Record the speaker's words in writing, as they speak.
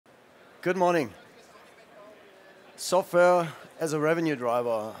Good morning. Software as a revenue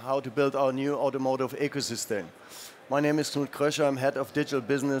driver, how to build our new automotive ecosystem. My name is Knut Krösche, I'm head of digital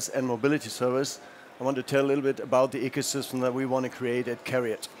business and mobility service. I want to tell a little bit about the ecosystem that we want to create at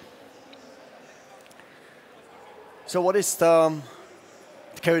CARIAD. So what is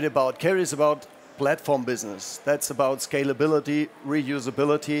CARIAD about? CARIAD is about platform business. That's about scalability,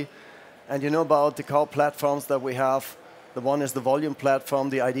 reusability, and you know about the car platforms that we have. The one is the volume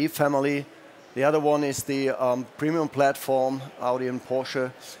platform, the ID family. The other one is the premium platform, Audi and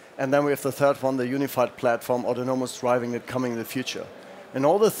Porsche. And then we have the third one, the unified platform, autonomous driving that coming in the future. And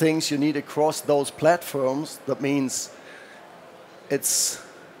all the things you need across those platforms, that means it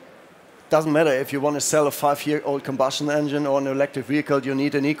doesn't matter if you want to sell a 5-year-old combustion engine or an electric vehicle, you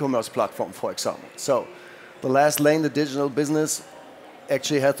need an e-commerce platform, for example. So the last lane, the digital business,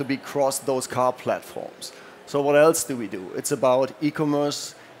 actually has to be across those car platforms. So what else do we do? It's about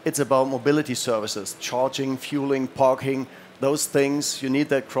e-commerce, it's about mobility services, charging, fueling, parking, those things, you need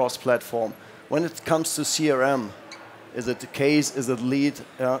that cross-platform. When it comes to CRM, is it the case, is it lead,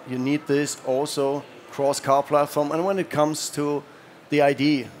 you need this also cross-car platform. And when it comes to the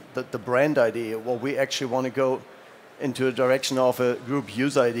ID, the brand ID, well, we actually want to go into a direction of a group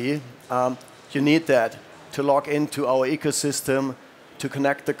user ID, you need that to log into our ecosystem, to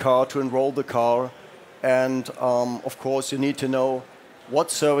connect the car, to enroll the car. And of course, you need to know what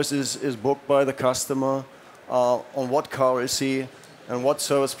services is booked by the customer, on what car is he, and what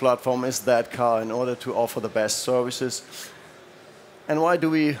service platform is that car in order to offer the best services. And why do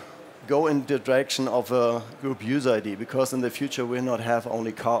we go in the direction of a group user ID? Because in the future, we will not have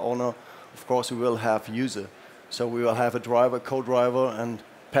only car owner. Of course, we will have user. So we will have a driver, co-driver, and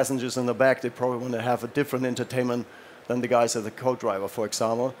passengers in the back. They probably want to have a different entertainment than the guys at the co-driver, for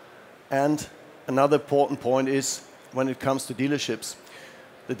example. And another important point is when it comes to dealerships.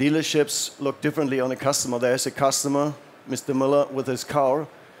 The dealerships look differently on a customer. There's a customer, Mr. Miller, with his car.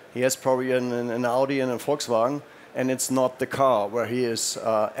 He has probably an Audi and a Volkswagen, and it's not the car where he is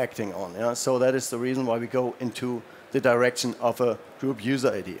acting on. Yeah? So that is the reason why we go into the direction of a group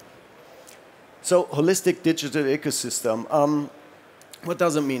user ID. So holistic digital ecosystem. What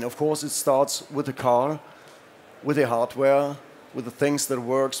does it mean? Of course, it starts with the car, with the hardware, with the things that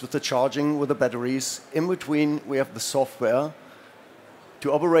works, with the charging, with the batteries. In between, we have the software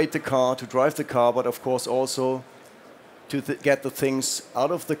to operate the car, to drive the car, but of course also to get the things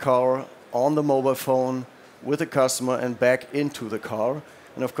out of the car, on the mobile phone, with the customer and back into the car.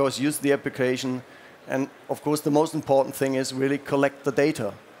 And of course, use the application. And of course, the most important thing is really collect the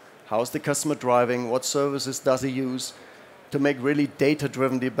data. How's the customer driving? What services does he use? To make really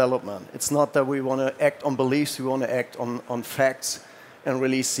data-driven development. It's not that we want to act on beliefs, we want to act on facts and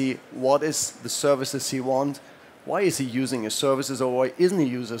really see what is the services he wants, why is he using his services or why isn't he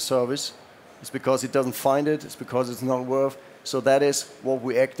using a service. It's because he doesn't find it, it's because it's not worth. So that is what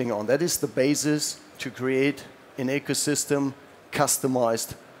we're acting on. That is the basis to create an ecosystem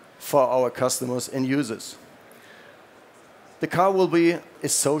customized for our customers and users. The car will be a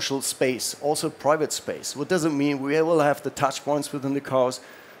social space, also private space. What does it mean? We will have the touch points within the cars.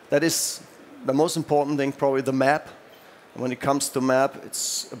 That is the most important thing, probably the map. When it comes to map,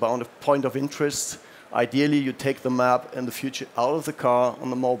 it's about a point of interest. Ideally, you take the map in the future out of the car on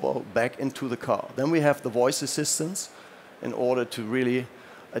the mobile, back into the car. Then we have the voice assistants in order to really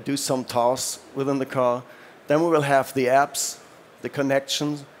do some tasks within the car. Then we will have the apps, the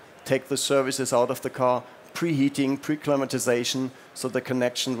connections, take the services out of the car, preheating, pre-climatization, so the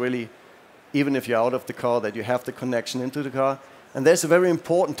connection really, even if you're out of the car, that you have the connection into the car. And there's a very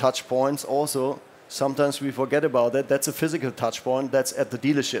important touch point also. Sometimes we forget about that. That's a physical touch point. That's at the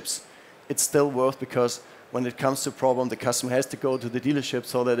dealerships. It's still worth because when it comes to a problem, the customer has to go to the dealership.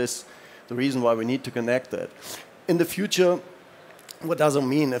 So that is the reason why we need to connect that. In the future, what does it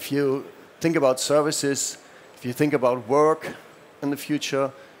mean? If you think about services, if you think about work in the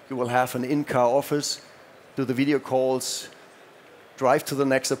future, you will have an in-car office, do the video calls, drive to the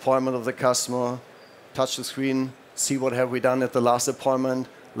next appointment of the customer, touch the screen, see what have we done at the last appointment,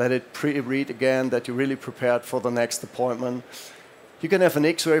 let it pre-read again that you're really prepared for the next appointment. You can have an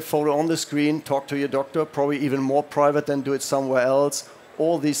X-ray photo on the screen, talk to your doctor, probably even more private than do it somewhere else.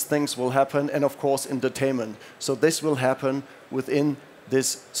 All these things will happen, and of course entertainment. So this will happen within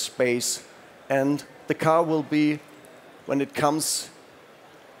this space. And the car will be, when it comes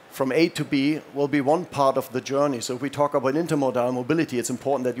from A to B, will be one part of the journey. So if we talk about intermodal mobility, it's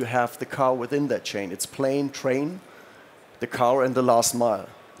important that you have the car within that chain. It's plane, train, the car, and the last mile.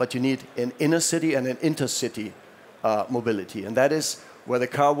 But you need an inner city and an intercity mobility. And that is where the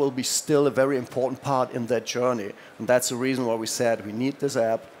car will be still a very important part in that journey. And that's the reason why we said we need this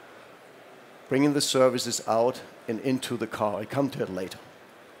app, bringing the services out and into the car. I come to it later.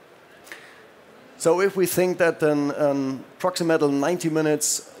 So if we think that an approximately 90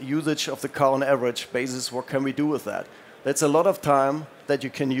 minutes usage of the car on average basis, what can we do with that? That's a lot of time that you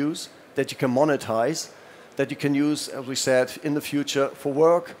can use, that you can monetize, that you can use, as we said, in the future for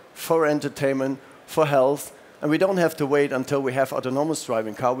work, for entertainment, for health. And we don't have to wait until we have autonomous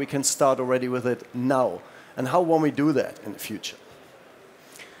driving car. We can start already with it now. And how will we do that in the future?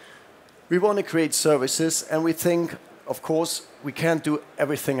 We want to create services, and we think, of course, we can't do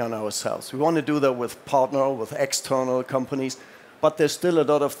everything on ourselves. We want to do that with partner, with external companies, but there's still a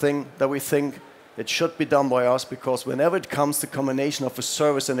lot of things that we think it should be done by us, because whenever it comes to combination of a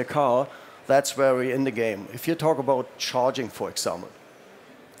service and a car, that's where we're in the game. If you talk about charging, for example,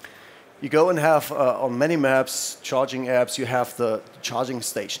 you go and have on many maps, charging apps, you have the charging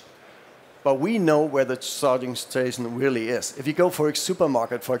station. But we know where the charging station really is. If you go for a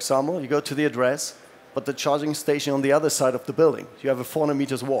supermarket, for example, you go to the address, but the charging station on the other side of the building. You have a 400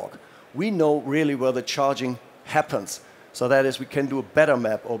 meters walk. We know really where the charging happens. So that is, we can do a better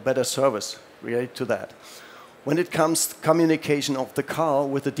map or better service related to that. When it comes to communication of the car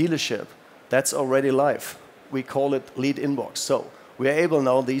with the dealership, that's already live. We call it lead inbox. So we are able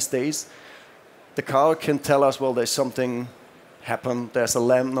now these days, the car can tell us, well, there's something happened, there's a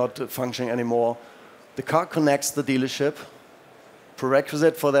lamp not functioning anymore. The car connects the dealership.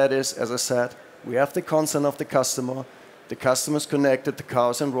 Prerequisite for that is, as I said, we have the consent of the customer's connected, the car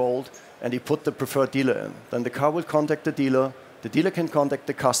is enrolled, and he put the preferred dealer in. Then the car will contact the dealer can contact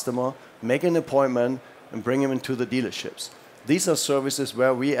the customer, make an appointment, and bring him into the dealerships. These are services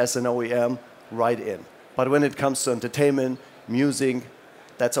where we as an OEM ride in. But when it comes to entertainment, music,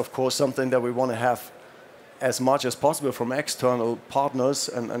 that's of course something that we want to have as much as possible from external partners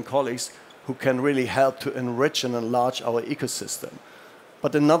and colleagues who can really help to enrich and enlarge our ecosystem.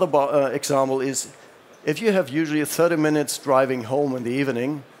 But another example is, if you have usually 30 minutes driving home in the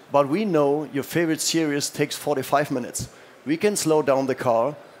evening, but we know your favorite series takes 45 minutes, we can slow down the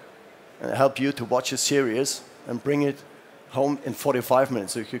car and help you to watch a series and bring it home in 45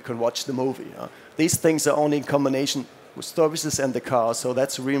 minutes so you can watch the movie. These things are only in combination with services and the car, so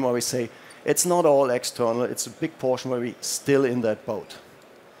that's the reason why we say it's not all external, it's a big portion where we're still in that boat.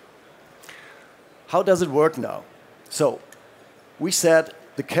 How does it work now? So, we said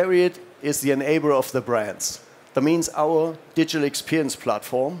the CARIAD is the enabler of the brands. That means our digital experience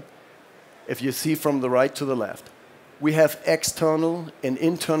platform, if you see from the right to the left, we have external and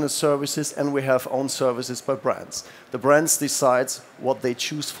internal services, and we have own services by brands. The brands decide what they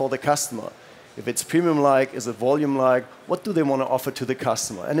choose for the customer. If it's premium-like, is it volume-like, what do they want to offer to the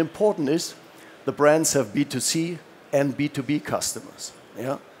customer? And important is, the brands have B2C and B2B customers.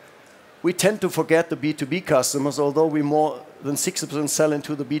 Yeah? We tend to forget the B2B customers, although we more than 60% sell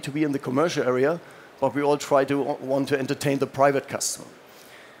into the B2B in the commercial area, but we all try to want to entertain the private customer.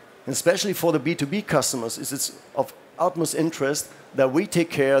 And especially for the B2B customers, it's of utmost interest that we take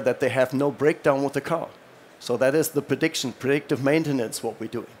care that they have no breakdown with the car. So that is the predictive maintenance, what we're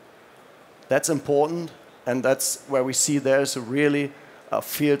doing. That's important, and that's where we see there's a really a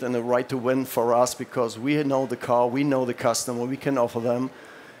field and a right to win for us, because we know the car, we know the customer, we can offer them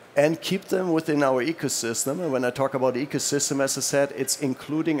and keep them within our ecosystem. And when I talk about ecosystem, as I said, it's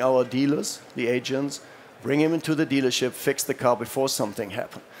including our dealers, the agents, bring them into the dealership, fix the car before something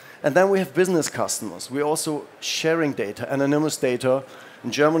happens. And then we have business customers. We're also sharing data, anonymous data.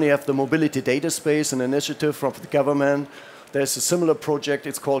 In Germany, you have the mobility data space, an initiative from the government. There's a similar project,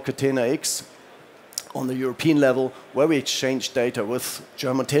 it's called Catena X, on the European level, where we exchange data with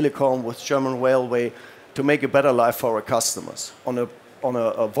German Telecom, with German Railway, to make a better life for our customers. On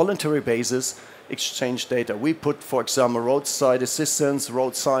a voluntary basis, exchange data. We put, for example, roadside assistance,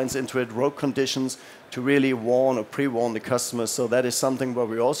 road signs into it, road conditions, to really warn or pre-warn the customers. So that is something where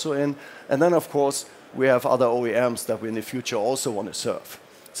we're also in. And then, of course, we have other OEMs that we in the future also want to serve.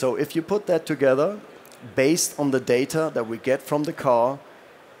 So if you put that together, based on the data that we get from the car,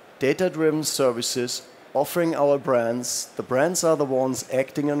 data-driven services, offering our brands, the brands are the ones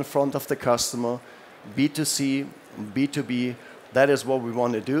acting in front of the customer, B2C, B2B, that is what we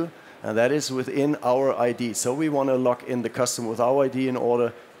want to do, and that is within our ID. So we want to lock in the customer with our ID in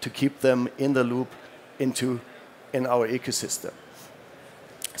order to keep them in the loop in our ecosystem.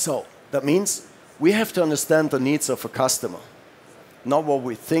 So that means we have to understand the needs of a customer, not what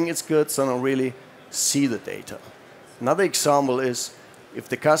we think is good, so really see the data. Another example is if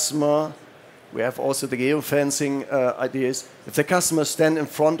the customer, we have also the geofencing ideas, if the customer stands in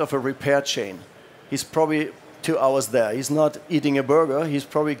front of a repair chain, he's probably 2 hours there. He's not eating a burger, he's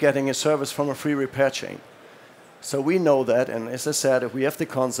probably getting a service from a free repair chain. So we know that, and as I said, if we have the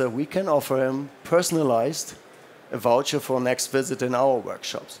concept, we can offer him personalized a voucher for next visit in our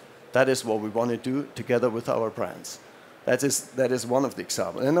workshops. That is what we want to do together with our brands. That is one of the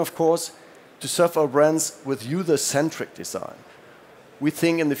examples. And of course, to serve our brands with user-centric design. We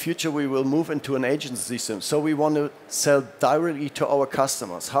think in the future we will move into an agency system, so we want to sell directly to our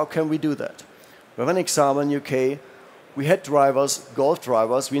customers. How can we do that? We have an example in UK. We had drivers, Golf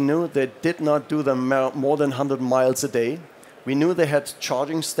drivers, we knew they did not do them more than 100 miles a day. We knew they had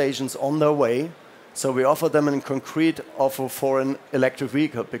charging stations on their way, so we offered them a concrete offer for an electric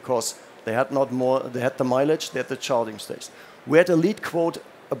vehicle because they had they had the mileage, they had the charging station. We had a lead quote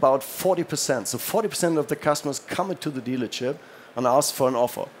about 40%, so 40% of the customers come into the dealership and ask for an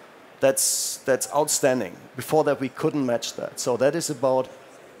offer. That's outstanding. Before that, we couldn't match that. So that is about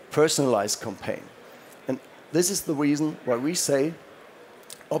personalized campaign. And this is the reason why we say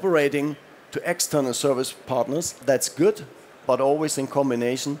operating to external service partners, that's good, but always in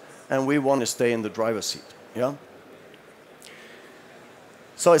combination, and we want to stay in the driver's seat. Yeah?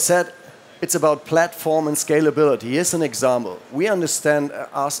 So I said it's about platform and scalability. Here's an example. We understand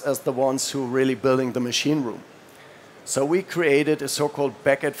us as the ones who are really building the machine room. So we created a so-called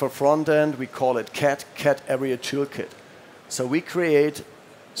backend for front end. We call it CAD Area Toolkit. So we create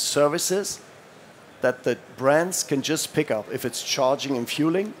services that the brands can just pick up. If it's charging and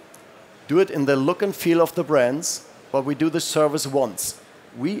fueling, do it in the look and feel of the brands, but we do the service once.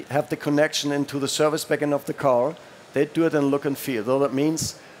 We have the connection into the service backend of the car. They do it in look and feel. So that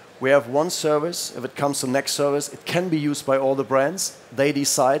means we have one service. If it comes to next service, it can be used by all the brands. They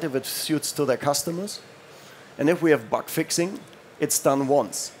decide if it suits to their customers. And if we have bug fixing, it's done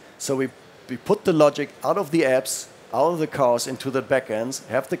once. So we put the logic out of the apps, out of the cars into the backends,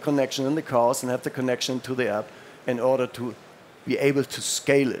 have the connection in the cars and have the connection to the app in order to be able to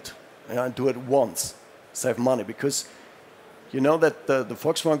scale it and do it once, save money. Because you know that the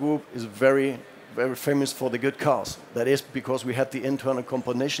Volkswagen Group is very, very famous for the good cars. That is because we had the internal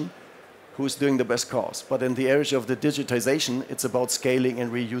combination who's doing the best cars. But in the area of the digitization, it's about scaling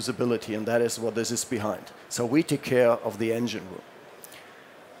and reusability, and that is what this is behind. So we take care of the engine room.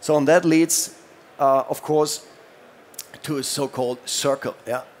 So and that leads, of course, to a so-called circle.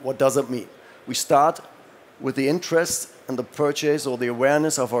 Yeah? What does it mean? We start with the interest and the purchase or the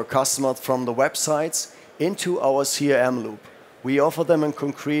awareness of our customers from the websites into our CRM loop. We offer them a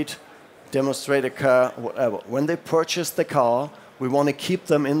concrete demonstrator car, whatever. When they purchase the car, we want to keep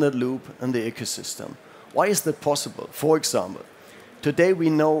them in the loop in the ecosystem. Why is that possible? For example, today we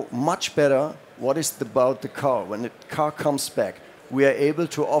know much better what is about the car. When the car comes back, we are able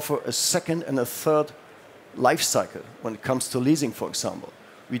to offer a second and a third life cycle when it comes to leasing, for example.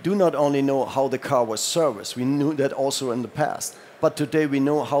 We do not only know how the car was serviced, we knew that also in the past, but today we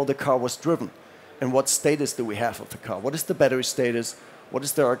know how the car was driven and what status do we have of the car. What is the battery status? What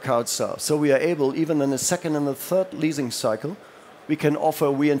is the car itself? So we are able, even in the second and the third leasing cycle, we can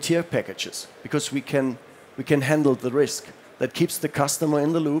offer wear and tear packages because we can handle the risk. That keeps the customer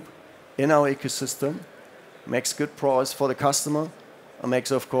in the loop, in our ecosystem, makes good price for the customer, and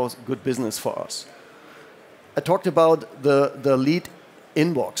makes, of course, good business for us. I talked about the lead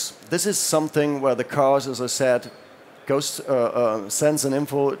inbox. This is something where the cars, as I said, sends an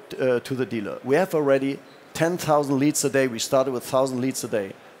info to the dealer. We have already 10,000 leads a day. We started with 1,000 leads a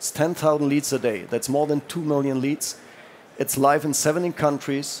day. It's 10,000 leads a day. That's more than 2 million leads. It's live in 17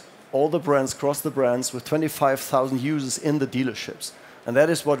 countries, all the brands, across the brands, with 25,000 users in the dealerships. And that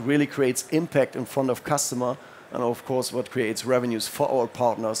is what really creates impact in front of customer, and of course what creates revenues for our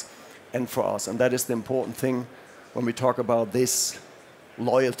partners and for us. And that is the important thing when we talk about this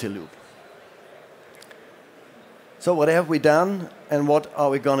loyalty loop. So what have we done and what are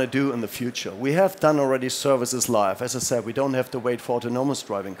we going to do in the future? We have done already services live. As I said, we don't have to wait for autonomous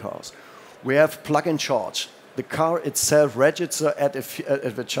driving cars. We have plug and charge. The car itself registers at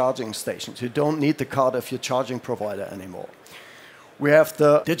the charging station. So you don't need the card of your charging provider anymore. We have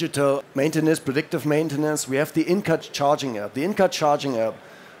the digital maintenance, predictive maintenance. We have the in-car charging app. The in-car charging app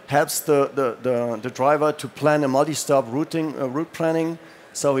helps the driver to plan a multi-stop route planning,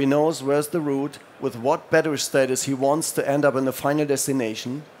 so he knows where's the route, with what battery status he wants to end up in the final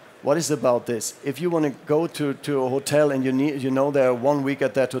destination. What is about this? If you want to go to a hotel and you know they're 1 week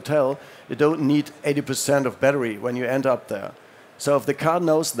at that hotel, you don't need 80% of battery when you end up there. So if the car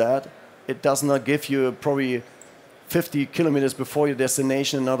knows that, it does not give you probably 50 kilometers before your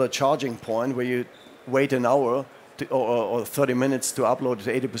destination another charging point where you wait an hour or 30 minutes to upload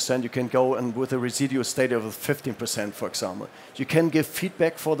it to 80%. You can go and with a residual state of 15%, for example. You can give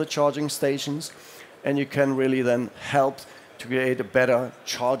feedback for the charging stations, and you can really then help to create a better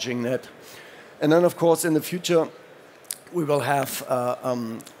charging net. And then, of course, in the future, we will have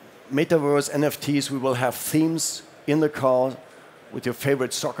metaverse, NFTs. We will have themes in the car with your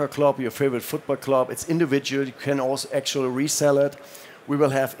favorite soccer club, your favorite football club. It's individual. You can also actually resell it. We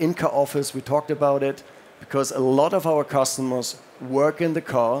will have in-car office. We talked about it because a lot of our customers work in the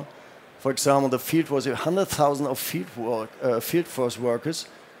car. For example, the field force, 100,000 of field force workers.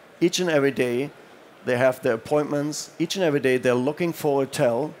 Each and every day, they have their appointments. Each and every day, they're looking for a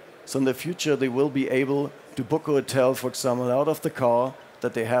hotel. So in the future, they will be able to book a hotel, for example, out of the car,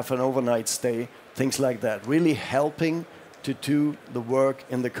 that they have an overnight stay, things like that. Really helping to do the work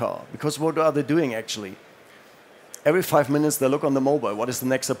in the car. Because what are they doing, actually? Every 5 minutes, they look on the mobile. What is the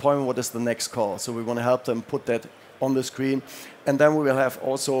next appointment? What is the next call? So we want to help them put that on the screen. And then we will have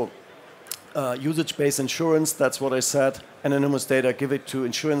also usage-based insurance. That's what I said. Anonymous data, give it to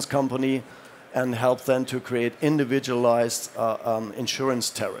insurance company and help them to create individualized insurance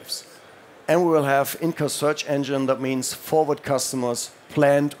tariffs. And we will have in-car search engine. That means forward customers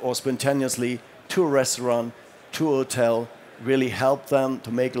planned or spontaneously to a restaurant, to a hotel, really help them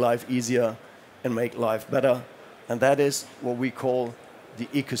to make life easier and make life better. And that is what we call the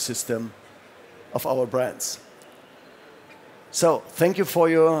ecosystem of our brands. So thank you for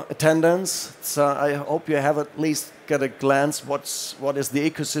your attendance. So I hope you have at least got a glance what is the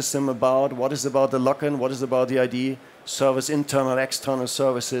ecosystem about, what is about the lock-in, what is about the ID service, internal, external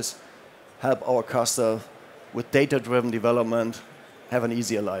services, help our customer with data-driven development, have an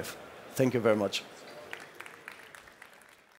easier life. Thank you very much.